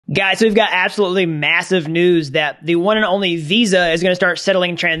Guys, so we've got absolutely massive news that the one and only Visa is going to start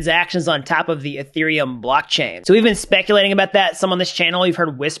settling transactions on top of the Ethereum blockchain. So we've been speculating about that some on this channel. We've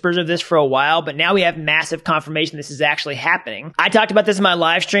heard whispers of this for a while, but now we have massive confirmation this is actually happening. I talked about this in my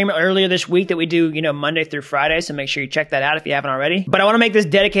live stream earlier this week that we do, Monday through Friday, so make sure you check that out if you haven't already. But I want to make this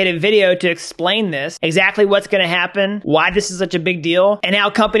dedicated video to explain this, exactly what's going to happen, why this is such a big deal, and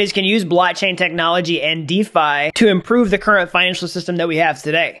how companies can use blockchain technology and DeFi to improve the current financial system that we have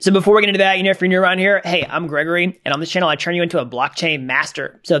today. So before we get into that, if you're new around here, hey, I'm Gregory, and on this channel, I turn you into a blockchain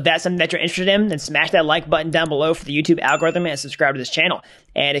master. So if that's something that you're interested in, then smash that like button down below for the YouTube algorithm and subscribe to this channel.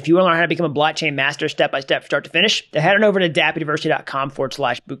 And if you want to learn how to become a blockchain master step-by-step, start to finish, then head on over to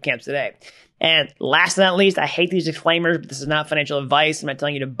dappuniversity.com/bootcamps today. And last but not least, I hate these disclaimers, but this is not financial advice. I'm not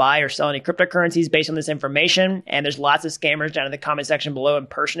telling you to buy or sell any cryptocurrencies based on this information. And there's lots of scammers down in the comment section below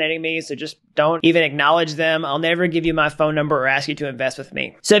impersonating me, so just don't even acknowledge them. I'll never give you my phone number or ask you to invest with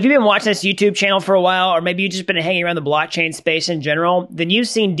me. So if you've been watching this YouTube channel for a while, or maybe you've just been hanging around the blockchain space in general, then you've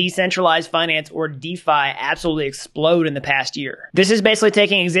seen decentralized finance or DeFi absolutely explode in the past year. This is basically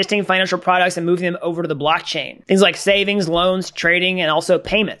taking existing financial products and moving them over to the blockchain. Things like savings, loans, trading, and also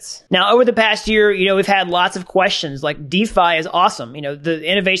payments. Now, over the past year, we've had lots of questions like DeFi is awesome. The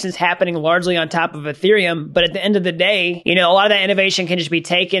innovation is happening largely on top of Ethereum, but at the end of the day, a lot of that innovation can just be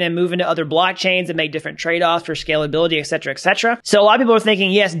taken and move into other blockchains and make different trade-offs for scalability, et cetera, et cetera. So a lot of people are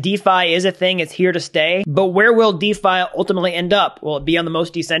thinking, yes, DeFi is a thing. It's here to stay, but where will DeFi ultimately end up? Will it be on the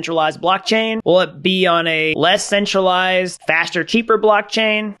most decentralized blockchain? Will it be on a less centralized, faster, cheaper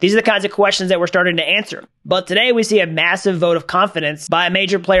blockchain? These are the kinds of questions that we're starting to answer. But today we see a massive vote of confidence by a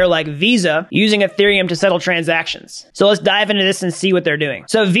major player like Visa using Ethereum to settle transactions. So let's dive into this and see what they're doing.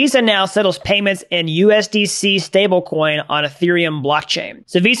 So Visa now settles payments in USDC stablecoin on Ethereum blockchain.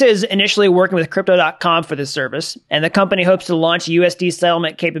 So Visa is initially working with Crypto.com for this service, and the company hopes to launch USD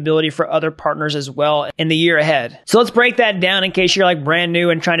settlement capability for other partners as well in the year ahead. So let's break that down in case you're brand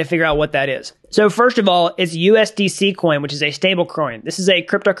new and trying to figure out what that is. So first of all, it's USDC coin, which is a stable coin. This is a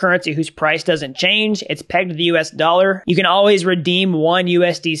cryptocurrency whose price doesn't change. It's pegged to the US dollar. You can always redeem one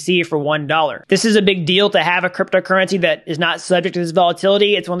USDC for $1. This is a big deal to have a cryptocurrency that is not subject to this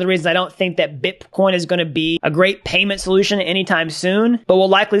volatility. It's one of the reasons I don't think that Bitcoin is going to be a great payment solution anytime soon, but we'll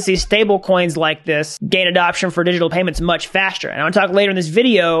likely see stable coins like this gain adoption for digital payments much faster. And I'll talk later in this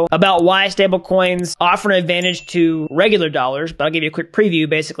video about why stable coins offer an advantage to regular dollars, but I'll give you a quick preview.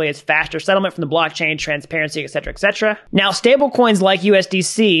 Basically, it's faster settlement from the blockchain, transparency, et cetera, et cetera. Now, stable coins like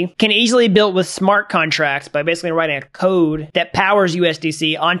USDC can easily be built with smart contracts by basically writing a code that powers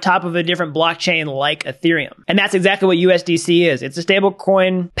USDC on top of a different blockchain like Ethereum. And that's exactly what USDC is. It's a stable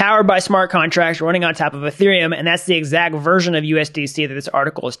coin powered by smart contracts running on top of Ethereum, and that's the exact version of USDC that this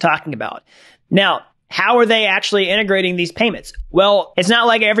article is talking about. Now, how are they actually integrating these payments? Well, it's not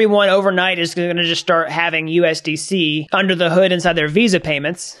like everyone overnight is going to just start having USDC under the hood inside their Visa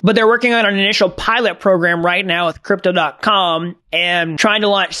payments, but they're working on an initial pilot program right now with Crypto.com and trying to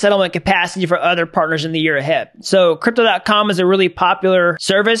launch settlement capacity for other partners in the year ahead. So Crypto.com is a really popular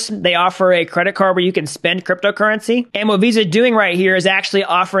service. They offer a credit card where you can spend cryptocurrency. And what Visa is doing right here is actually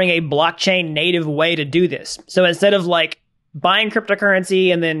offering a blockchain native way to do this. So instead of buying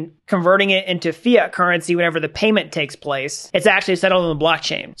cryptocurrency and then converting it into fiat currency whenever the payment takes place, it's actually settled on the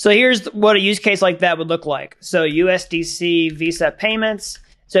blockchain. So here's what a use case like that would look like. So USDC Visa payments.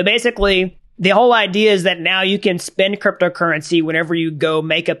 So basically, the whole idea is that now you can spend cryptocurrency whenever you go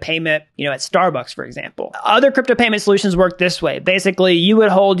make a payment, at Starbucks, for example. Other crypto payment solutions work this way. Basically, you would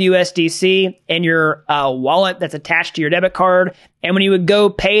hold USDC in your wallet that's attached to your debit card. And when you would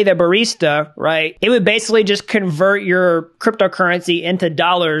go pay the barista, right, it would basically just convert your cryptocurrency into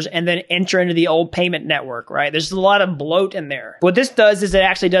dollars and then enter into the old payment network, right? There's a lot of bloat in there. What this does is it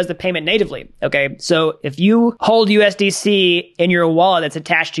actually does the payment natively, okay? So if you hold USDC in your wallet that's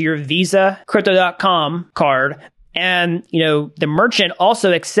attached to your Visa Crypto.com card, and, the merchant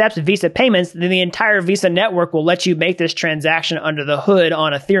also accepts Visa payments, then the entire Visa network will let you make this transaction under the hood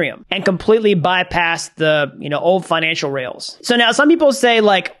on Ethereum and completely bypass the, old financial rails. So now some people say,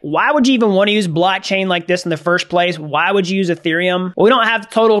 why would you even want to use blockchain like this in the first place? Why would you use Ethereum? Well, we don't have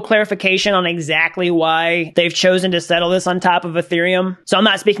total clarification on exactly why they've chosen to settle this on top of Ethereum. So I'm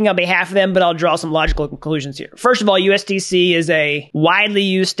not speaking on behalf of them, but I'll draw some logical conclusions here. First of all, USDC is a widely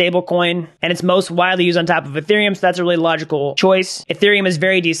used stablecoin, and it's most widely used on top of Ethereum. so that's a really logical choice. Ethereum is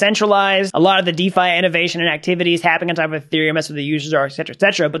very decentralized. A lot of the DeFi innovation and activities happening on top of Ethereum. That's where the users are, et cetera, et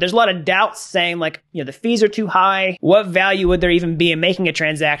cetera. But there's a lot of doubts saying like, the fees are too high. What value would there even be in making a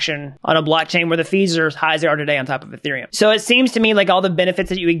transaction on a blockchain where the fees are as high as they are today on top of Ethereum? So it seems to me like all the benefits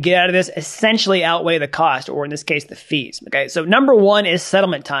that you would get out of this essentially outweigh the cost, or in this case, the fees. Okay. So number one is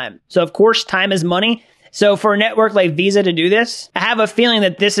settlement time. So of course, time is money. So for a network like Visa to do this, I have a feeling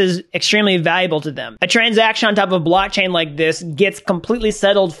that this is extremely valuable to them. A transaction on top of a blockchain like this gets completely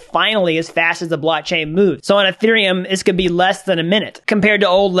settled finally as fast as the blockchain moves. So on Ethereum, this could be less than a minute compared to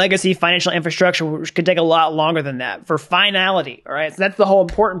old legacy financial infrastructure, which could take a lot longer than that for finality. All right. So that's the whole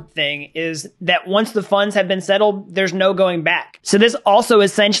important thing, is that once the funds have been settled, there's no going back. So this also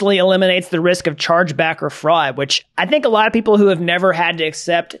essentially eliminates the risk of chargeback or fraud, which I think a lot of people who have never had to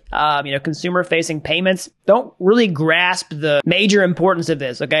accept, consumer facing payments don't really grasp the major importance of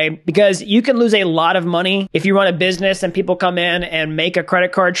this, okay? Because you can lose a lot of money if you run a business and people come in and make a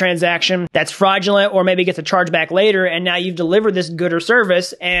credit card transaction that's fraudulent, or maybe gets a chargeback later, and now you've delivered this good or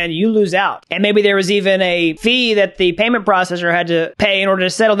service and you lose out. And maybe there was even a fee that the payment processor had to pay in order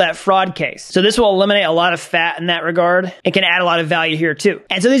to settle that fraud case. So this will eliminate a lot of fat in that regard. It can add a lot of value here too.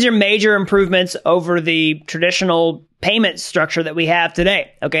 And so these are major improvements over the traditional payment structure that we have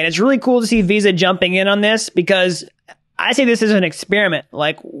today. Okay. And it's really cool to see Visa jumping in on this, because I see this as an experiment.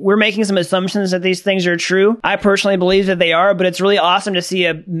 Like, we're making some assumptions that these things are true. I personally believe that they are, but it's really awesome to see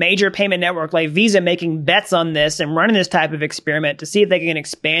a major payment network like Visa making bets on this and running this type of experiment to see if they can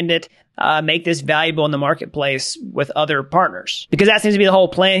expand it, make this valuable in the marketplace with other partners. Because that seems to be the whole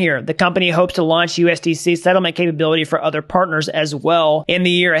plan here. The company hopes to launch USDC settlement capability for other partners as well in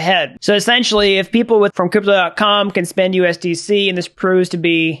the year ahead. So essentially, if people from Crypto.com can spend USDC and this proves to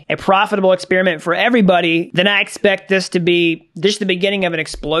be a profitable experiment for everybody, then I expect this to be just the beginning of an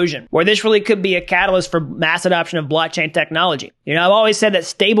explosion, where this really could be a catalyst for mass adoption of blockchain technology. I've always said that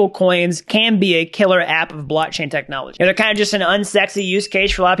stable coins can be a killer app of blockchain technology. They're kind of just an unsexy use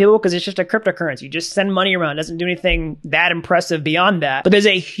case for a lot of people, because it's just a cryptocurrency. You just send money around. It doesn't do anything that impressive beyond that. But there's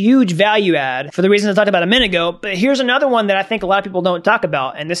a huge value add for the reasons I talked about a minute ago. But here's another one that I think a lot of people don't talk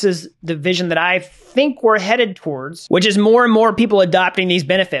about. And this is the vision that I think we're headed towards, which is more and more people adopting these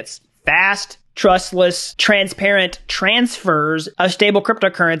benefits. Fast, trustless, transparent transfers of stable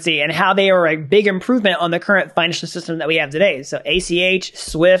cryptocurrency, and how they are a big improvement on the current financial system that we have today. So ACH,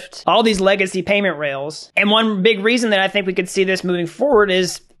 SWIFT, all these legacy payment rails. And one big reason that I think we could see this moving forward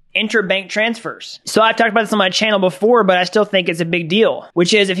is interbank transfers. So I've talked about this on my channel before, but I still think it's a big deal,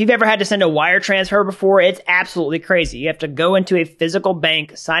 which is if you've ever had to send a wire transfer before, it's absolutely crazy. You have to go into a physical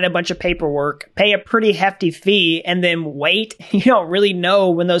bank, sign a bunch of paperwork, pay a pretty hefty fee, and then wait. You don't really know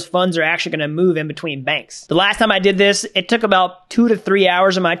when those funds are actually going to move in between banks. The last time I did this, it took about 2 to 3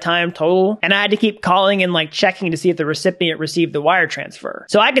 hours of my time total, and I had to keep calling and checking to see if the recipient received the wire transfer.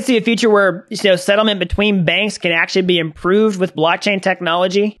 So I could see a future where settlement between banks can actually be improved with blockchain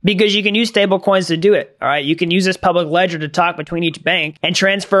technology, because you can use stable coins to do it. All right. You can use this public ledger to talk between each bank and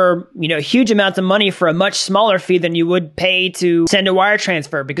transfer, huge amounts of money for a much smaller fee than you would pay to send a wire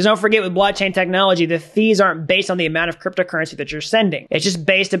transfer. Because don't forget, with blockchain technology, the fees aren't based on the amount of cryptocurrency that you're sending. It's just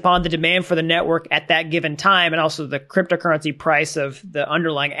based upon the demand for the network at that given time, and also the cryptocurrency price of the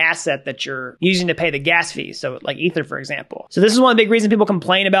underlying asset that you're using to pay the gas fees. So like Ether, for example. So this is one of the big reasons people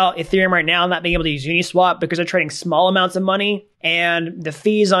complain about Ethereum right now not being able to use Uniswap, because they're trading small amounts of money, and the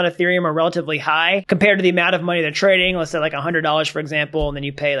fees on Ethereum are relatively high compared to the amount of money they're trading. Let's say like $100, for example, and then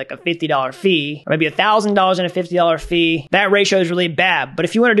you pay like a $50 fee, or maybe $1,000 and a $50 fee. That ratio is really bad. But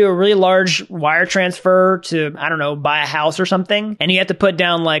if you want to do a really large wire transfer to, buy a house or something, and you have to put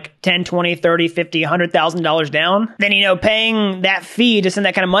down like 10, 20, 30, 50, $100,000 down, then, paying that fee to send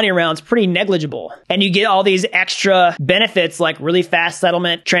that kind of money around is pretty negligible. And you get all these extra benefits like really fast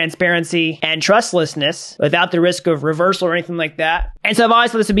settlement, transparency, and trustlessness without the risk of reversal or anything like that. And so I've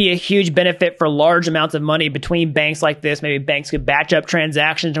always thought this would be a huge benefit for large amounts of money between banks like this. Maybe banks could batch up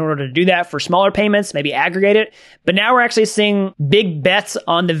transactions in order to do that for smaller payments, maybe aggregate it. But now we're actually seeing big bets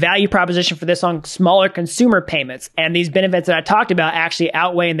on the value proposition for this on smaller consumer payments. And these benefits that I talked about actually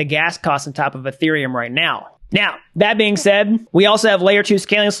outweighing the gas costs on top of Ethereum right now. Now, that being said, we also have layer 2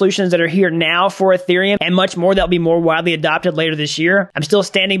 scaling solutions that are here now for Ethereum, and much more that will be more widely adopted later this year. I'm still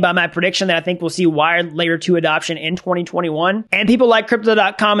standing by my prediction that I think we'll see wired layer 2 adoption in 2021. And people like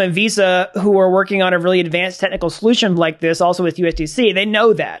Crypto.com and Visa, who are working on a really advanced technical solution like this, also with USDC, they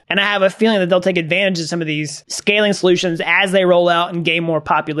know that. And I have a feeling that they'll take advantage of some of these scaling solutions as they roll out and gain more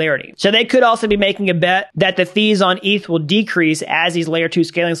popularity. So they could also be making a bet that the fees on ETH will decrease as these layer 2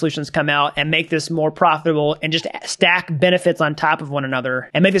 scaling solutions come out and make this more profitable and just stack benefits on top of one another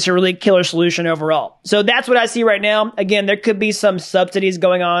and make this a really killer solution overall. So that's what I see right now. Again, there could be some subsidies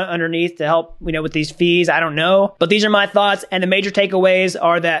going on underneath to help, with these fees. I don't know. But these are my thoughts. And the major takeaways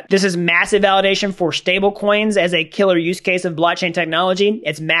are that this is massive validation for stable coins as a killer use case of blockchain technology.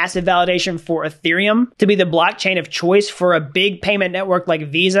 It's massive validation for Ethereum to be the blockchain of choice for a big payment network like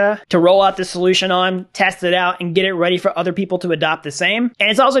Visa to roll out the solution on, test it out, and get it ready for other people to adopt the same. And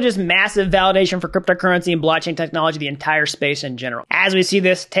it's also just massive validation for cryptocurrency and blockchain technology, the entire space in general. As we see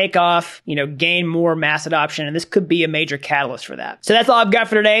this take off, gain more mass adoption, and this could be a major catalyst for that. So that's all I've got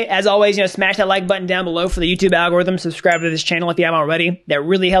for today. As always, smash that like button down below for the YouTube algorithm. Subscribe to this channel if you haven't already. That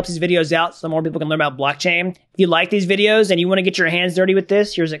really helps these videos out so more people can learn about blockchain. If you like these videos and you want to get your hands dirty with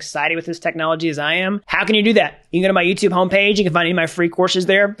this, you're as excited with this technology as I am, how can you do that? You can go to my YouTube homepage. You can find any of my free courses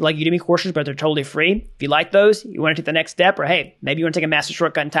there, like Udemy courses, but they're totally free. If you like those, you want to take the next step, or hey, maybe you want to take a master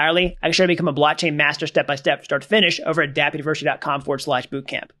shortcut entirely, I can show you how to become a blockchain master step-by-step, start to finish, over at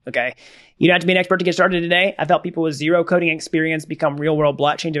dappuniversity.com/bootcamp. Okay. You don't have to be an expert to get started today. I've helped people with zero coding experience become real-world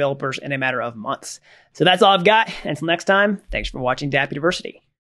blockchain developers in a matter of months. So that's all I've got. Until next time, thanks for watching Dapp University.